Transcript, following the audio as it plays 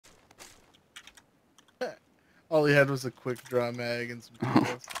All he had was a quick draw mag and some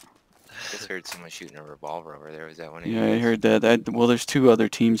pills. Just heard someone shooting a revolver over there. Was that one of Yeah, I yours? heard that. Well, there's 2 other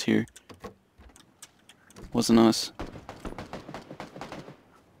teams here. Wasn't us.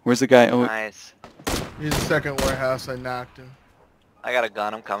 Where's the guy? Oh, Nice. He's the second warehouse. I knocked him. I got a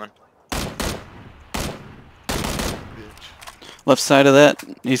gun. I'm coming. Bitch. left side of that.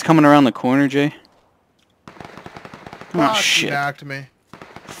 He's coming around the corner, Jay. Oh, Fuck, he shit. knocked me.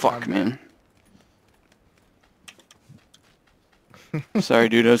 Fuck, I'm man. Sorry,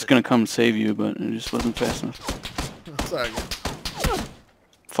 dude. I was gonna come save you, but it just wasn't fast enough. It's all good.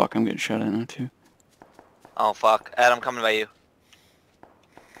 Fuck, I'm getting shot at now, too. Oh fuck, Adam, coming by you.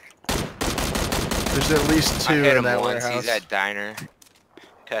 There's at least I 2 hit in him that once. warehouse. He's at diner.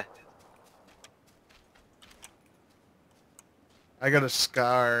 Okay. I got a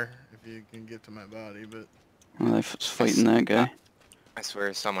scar if you can get to my body, but Well, I was fighting that guy. I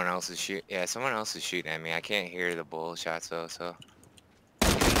swear someone else is shooting. Yeah, someone else is shooting at me. I can't hear the bull shots though, so.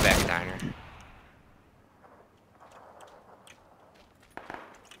 He's in the back of diner.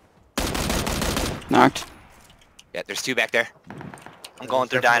 Knocked. Yeah, there's 2 back there. I'm going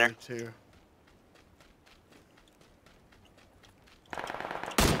through there's diner. definitely 2.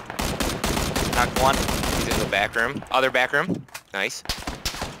 Knocked 1. He's in the back room. Other back room. Nice.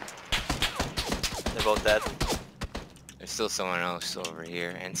 They're both dead. There's still someone else over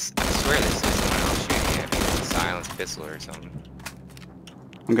here, and I swear there's still someone else shooting at me with a silenced pistol or something.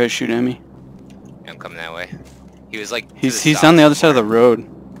 One guy's shooting at me. Yeah, I'm coming that way. He was like. He's on the other side of the road.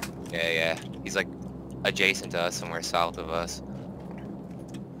 Yeah, yeah. He's like adjacent to us, somewhere south of us.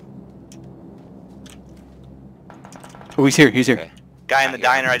 Oh, he's here. He's here. Okay. Guy in the Yeah.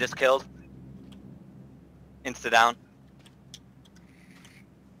 diner I just killed. Insta down.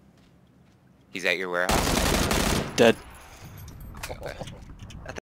 He's at your warehouse. Dead. Okay.